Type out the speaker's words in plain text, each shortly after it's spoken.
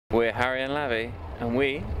We're Harry and Lavi, and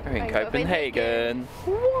we are in Copenhagen.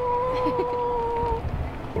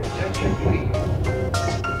 Attention please.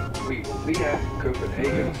 We will be at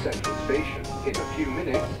Copenhagen Central Station in a few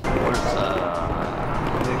minutes.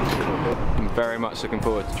 I'm very much looking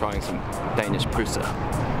forward to trying some Danish pølse.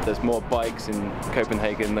 There's more bikes in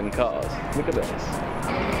Copenhagen than cars. Look at this.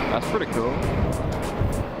 That's pretty cool.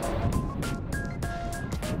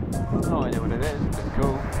 No idea what it is, but it's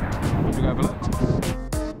cool. Should we go have a look?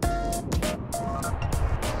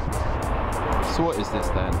 So what is this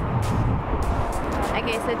then?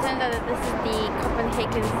 Okay, so it turns out that this is the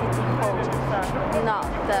Copenhagen City Hall, not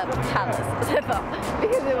the palace,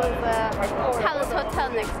 because it was a palace hotel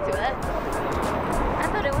next to it. I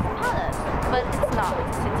thought it was a palace, but it's not,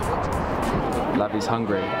 it's a city hall. Lavi's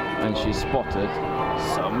hungry, and she spotted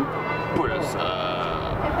some pølse.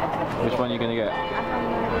 Which one are you going to get?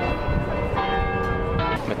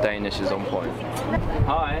 My Danish is on point.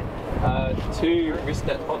 Hi, 2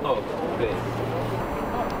 roasted hot dogs, please.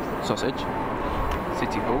 Sausage.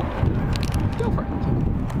 City Hall. Go for it.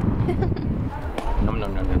 Nom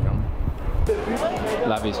nom nom nom nom.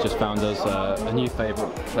 Lavi's just found us a new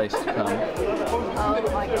favourite place to come. Oh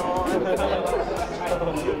my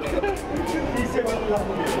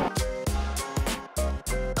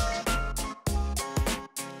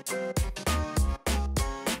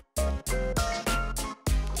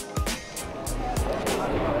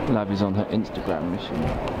Lavi's on her Instagram mission.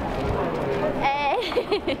 Hey.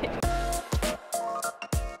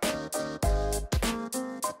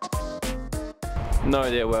 No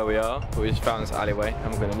idea where we are, but we just found this alleyway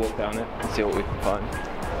and we're going to walk down it and see what we can find.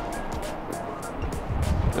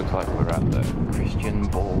 Looks like we're at the Christian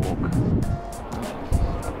Borg.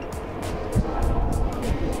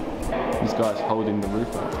 This guy's holding the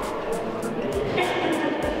roof up.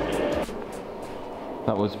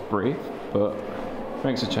 That was brief, but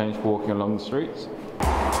makes a change walking along the streets.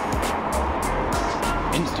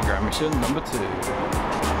 Instagram mission number 2.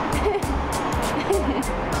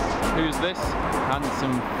 Who's this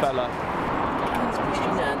handsome fella? It's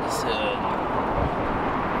Christian Anderson.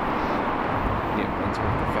 The inventor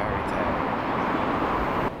of the fairy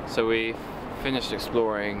tale. So we finished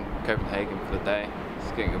exploring Copenhagen for the day.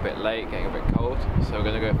 It's getting a bit late, getting a bit cold, so we're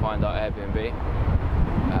going to go find our Airbnb,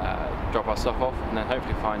 drop our stuff off, and then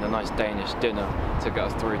hopefully find a nice Danish dinner to get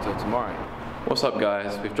us through till tomorrow. What's up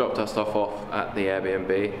guys, we've dropped our stuff off at the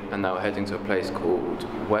Airbnb and now we're heading to a place called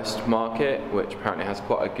West Market, which apparently has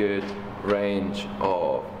quite a good range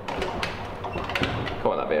of...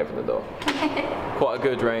 Come on, let me open the door. Quite a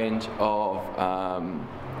good range of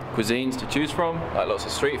cuisines to choose from, like lots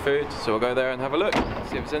of street food, so we'll go there and have a look,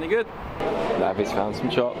 see if it's any good. Lavi's found some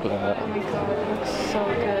chocolate. Oh my god, it looks so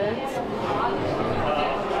good.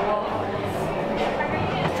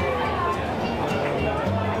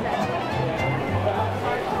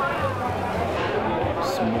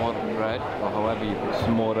 Small bread, or however you put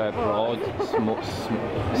small bread,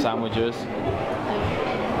 sandwiches.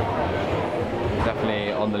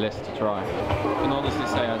 Definitely on the list to try. I can honestly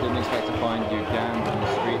say I didn't expect to find Ugandan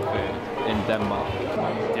street food in Denmark.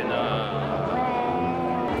 Dinner,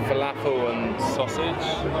 falafel and sausage,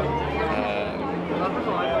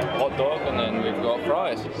 hot dog, and then we've got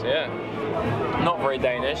fries. So yeah, not very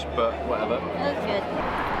Danish, but whatever. It looks good.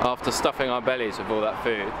 After stuffing our bellies with all that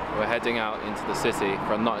food, we're heading out into the city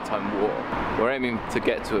for a nighttime walk. We're aiming to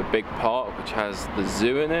get to a big park which has the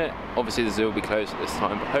zoo in it. Obviously the zoo will be closed at this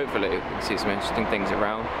time, but hopefully we can see some interesting things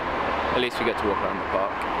around. At least we get to walk around the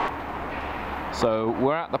park. So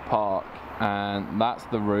we're at the park and that's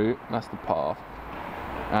the route, that's the path.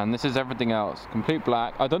 And this is everything else, complete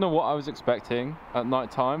black. I don't know what I was expecting at night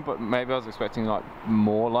time, but maybe I was expecting like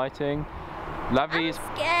more lighting. Lavi's...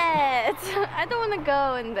 I'm scared. I don't want to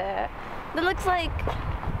go in there. That looks like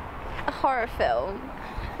a horror film.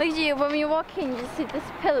 Like when you walk in, you see this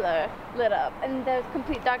pillar lit up and there's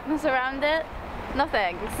complete darkness around it. No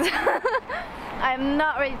thanks. I'm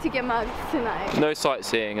not ready to get mugged tonight. No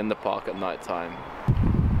sightseeing in the park at night time.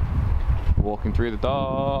 Walking through the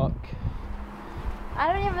dark.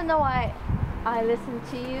 I don't even know why I listen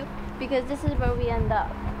to you, because this is where we end up.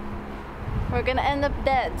 We're gonna end up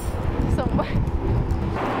dead somewhere.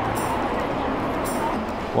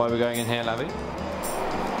 Why are we going in here, Lavi?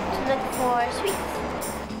 To look for sweets.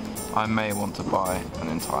 I may want to buy an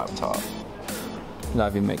entire tart.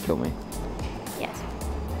 Lavi may kill me. Yes.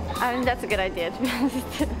 I mean, that's a good idea, to be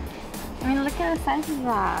honest. I mean, look at the size of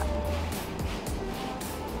that.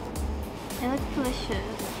 It looks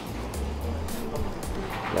delicious.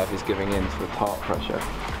 Lavi's giving in to the tart pressure.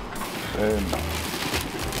 Boom.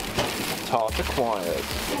 Tart acquired.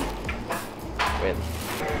 Win.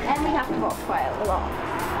 And we have to walk quite a lot.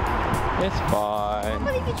 It's fine. I can't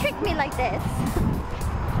believe you tricked me like this.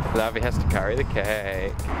 Lavi has to carry the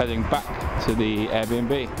cake. Heading back to the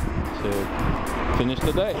Airbnb to finish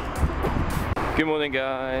the day. Good morning,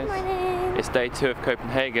 guys. Good morning. It's day 2 of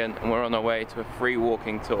Copenhagen and we're on our way to a free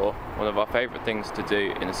walking tour. One of our favourite things to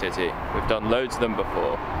do in the city. We've done loads of them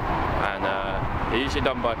before and they're usually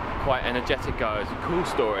done by quite energetic guys with cool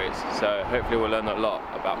stories. So hopefully we'll learn a lot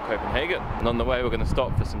about Copenhagen. And on the way we're going to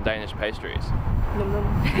stop for some Danish pastries. Nom nom.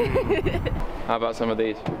 How about some of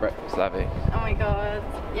these for breakfast, Lavi? Oh my god.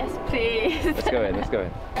 Yes, please. Let's go in, let's go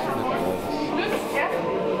in.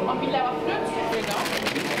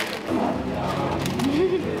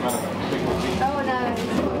 Oh no.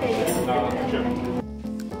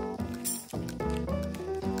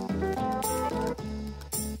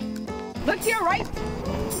 Look to your right.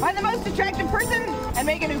 Find the most attractive person and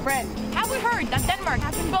make a new friend. Have we heard that Denmark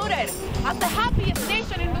has been voted as the happiest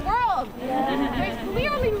nation in the world? It's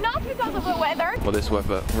clearly not because of the weather. Well, this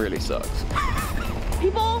weather really sucks.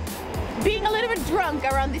 People being a little bit drunk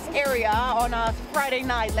around this area on a Friday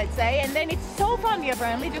night, let's say, and then it's so funny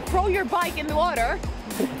apparently to throw your bike in the water.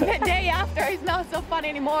 The day after is not so fun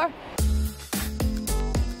anymore.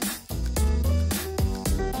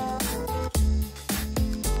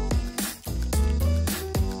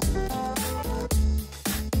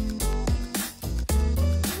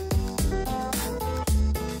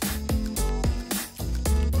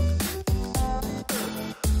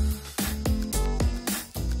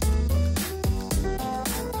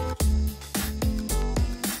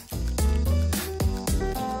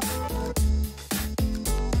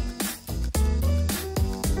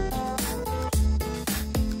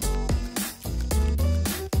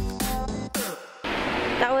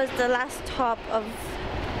 That was the last stop of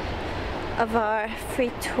our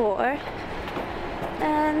free tour,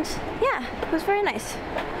 and yeah, it was very nice.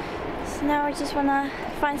 So now we just wanna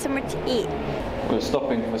find somewhere to eat. We're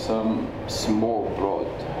stopping for some small broad,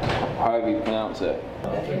 however you pronounce it.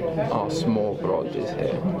 Our small broad is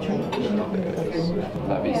here.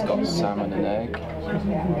 Lavi's got salmon and egg,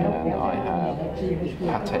 and I have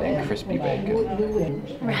pate and crispy bacon.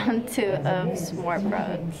 Round 2 of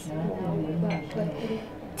smørbrøds.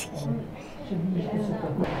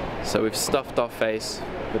 So we've stuffed our face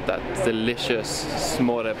with that delicious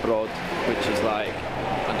smørbrød, which is like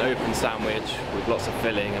an open sandwich with lots of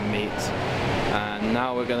filling and meat. And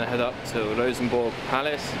now we're going to head up to Rosenborg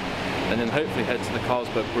Palace and then hopefully head to the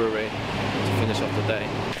Carlsberg Brewery to finish off the day.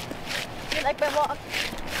 You like my walk?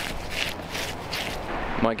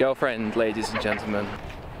 My girlfriend, ladies and gentlemen.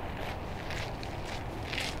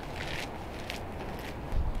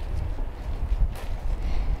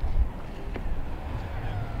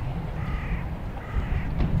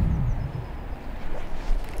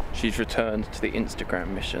 She's returned to the Instagram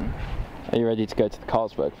mission. Are you ready to go to the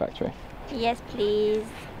Carlsberg factory? Yes, please.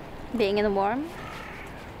 Being in the warm.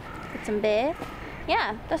 With some beer.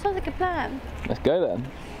 Yeah, that sounds like a plan. Let's go then,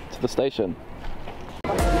 to the station.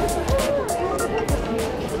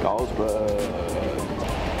 Carlsberg.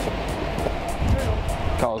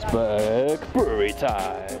 Carlsberg brewery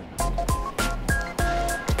time.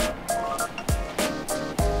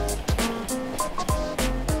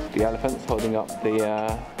 The elephant's holding up the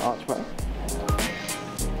archway.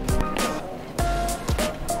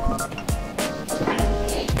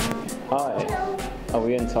 Hi. Are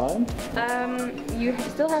we in time? You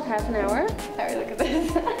still have half an hour. Sorry, look at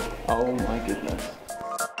this. Oh my goodness.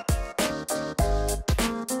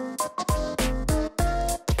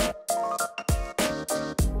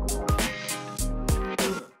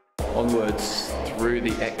 Onwards through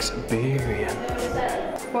the experience.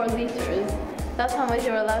 4 liters. That's how much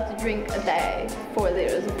you're allowed to drink a day. 4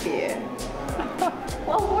 liters of beer.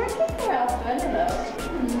 Well, working for us, I don't know.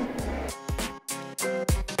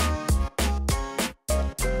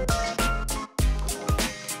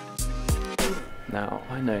 Now,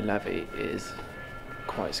 I know Lavi is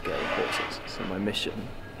quite scared of horses, so my mission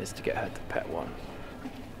is to get her to pet one.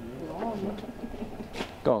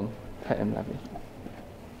 Go on, pet him, Lavi.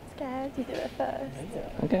 Scared, you do it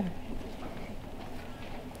first. Okay.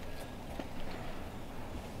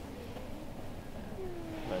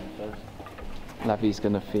 Lavi's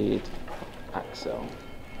gonna feed Axel.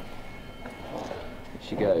 Here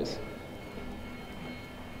she goes.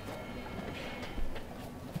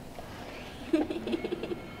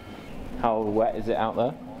 How wet is it out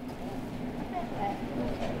there?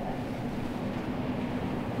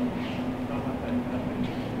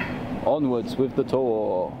 Onwards with the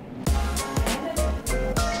tour. The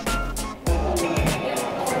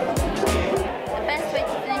best way to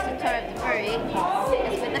finish the tour of the brewery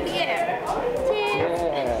is with a beer. Cheers!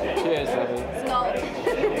 Yeah, cheers, Lavi. Skål!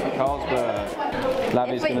 Carlsberg.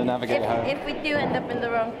 Lavi's going to navigate home. If we do end up in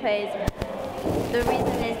the wrong place, the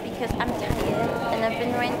reason is because I'm tired and I've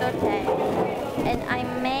been rained all day. And I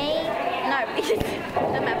may not read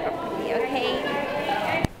the map properly,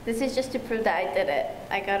 okay? This is just to prove that I did it.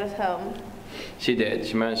 I got us home. She did.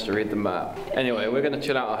 She managed to read the map. Anyway, we're going to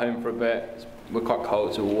chill out at home for a bit. We're quite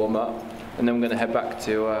cold, so we'll warm up. And then we're going to head back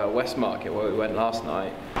to West Market, where we went last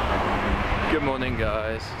night. Good morning,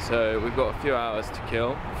 guys. So we've got a few hours to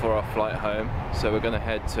kill before our flight home. So we're going to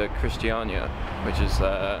head to Christiania, which is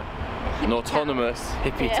an autonomous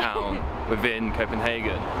hippie town within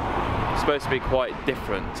Copenhagen. It's supposed to be quite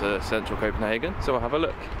different to central Copenhagen, so we'll have a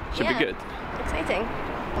look. Should be good. Exciting.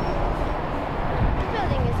 The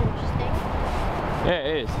building is interesting. Yeah,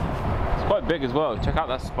 it is. It's quite big as well. Check out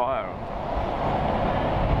that spire.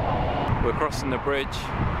 We're crossing the bridge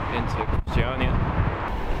into Christiania.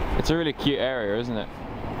 It's a really cute area, isn't it?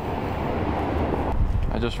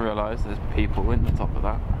 I just realised there's people in the top of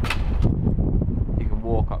that. You can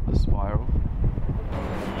walk up the spiral.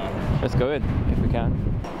 Let's go in if we can.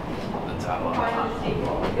 The tower.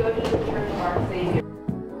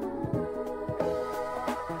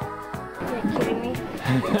 You're kidding me?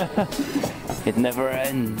 It never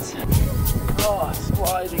ends. Oh,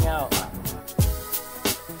 sliding out.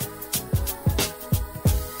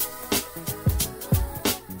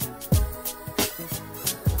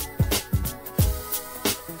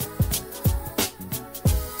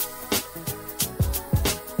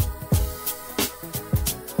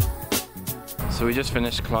 So we just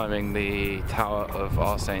finished climbing the tower of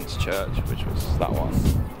Our Saints Church, which was that one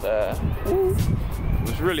there. It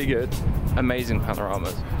was really good. Amazing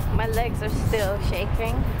panoramas. My legs are still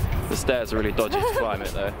shaking. The stairs are really dodgy to climb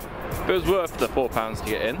it though. But it was worth the £4 to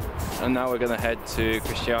get in. And now we're going to head to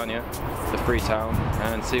Christiania, the Freetown,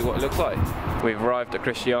 and see what it looks like. We've arrived at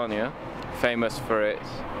Christiania, famous for its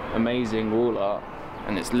amazing wall art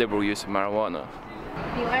and its liberal use of marijuana.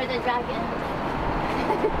 Beware the dragon.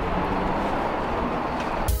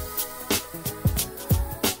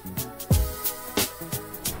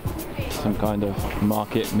 Some kind of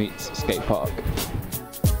market meets skate park.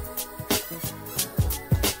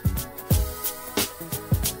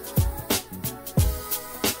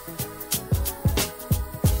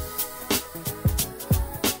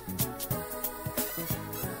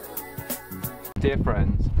 Dear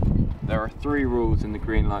friends, there are 3 rules in the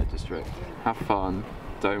green light district. Have fun,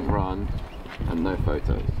 don't run, and no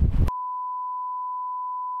photos.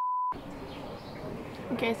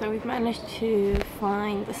 Okay, so we've managed to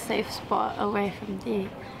find a safe spot away from the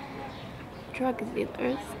drug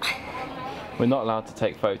dealers. We're not allowed to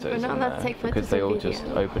take photos. We're not allowed to take photos because they all or just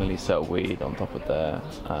video. openly sell weed on top of their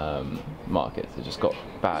markets. They just got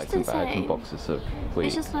bags and bags and boxes of weed.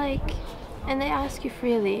 It's just like, and they ask you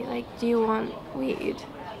freely, like, do you want weed?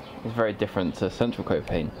 It's very different to central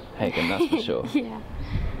Copenhagen, that's for sure. Yeah.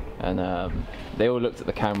 And they all looked at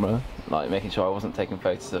the camera, like making sure I wasn't taking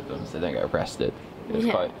photos of them so they don't get arrested. It was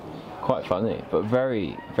quite funny, but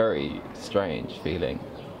very, very strange feeling.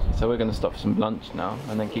 So we're going to stop for some lunch now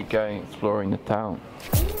and then keep going exploring the town.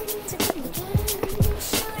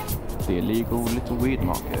 The illegal little weed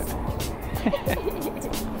market.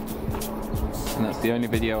 And that's the only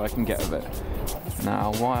video I can get of it.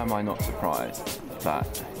 Now, why am I not surprised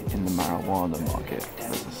that in the marijuana market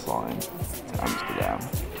there's a sign to Amsterdam?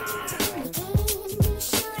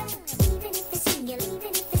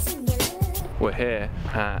 We're here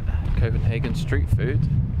at Copenhagen Street Food.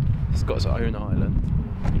 It's got its own island.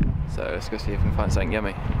 So let's go see if we can find something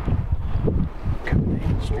yummy.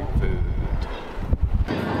 Copenhagen Street Food.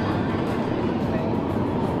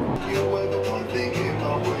 You were the one thing in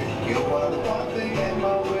my way. You were the one thing in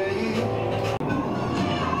my way.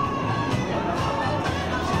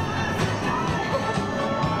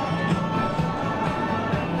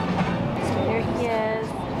 So here he is.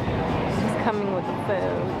 He's coming with the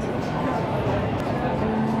food.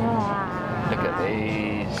 Look at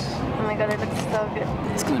these. Oh my god, it looks so good.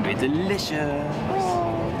 It's going to be delicious.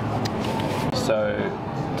 So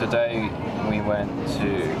today we went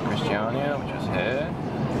to Christiania, which was here,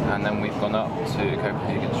 and then we've gone up to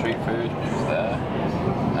Copenhagen Street Food, which was there,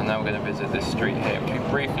 and now we're going to visit this street here, which we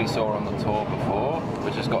briefly saw on the tour before,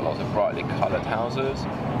 which has got lots of brightly coloured houses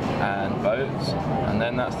and boats, and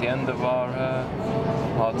then that's the end of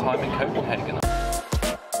our time in Copenhagen.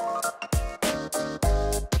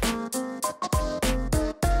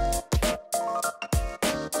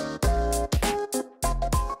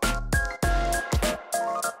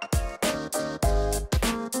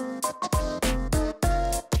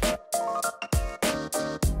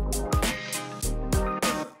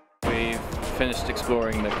 finished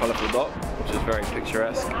exploring the colourful dock, which is very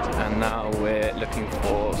picturesque, and now we're looking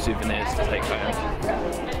for souvenirs to take home.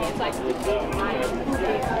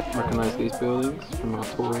 Recognise these buildings from our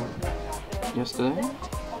tour yesterday.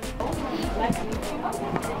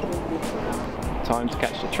 Time to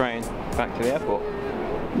catch the train back to the airport.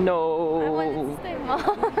 No! I wanted to stay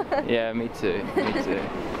more. Yeah, me too, me too.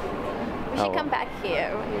 We should come back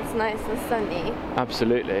here when it's nice and sunny.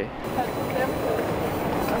 Absolutely.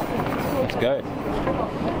 Let's go.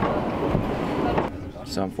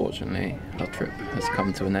 So unfortunately, our trip has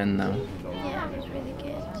come to an end now. Yeah, it was really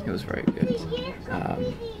good. It was very good.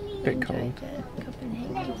 Bit cold.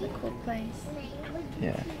 Copenhagen is a cool place.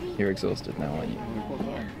 Yeah, you're exhausted now, aren't you?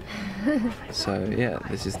 Yeah. So yeah,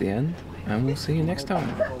 this is the end, and we'll see you next time.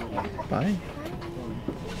 Bye.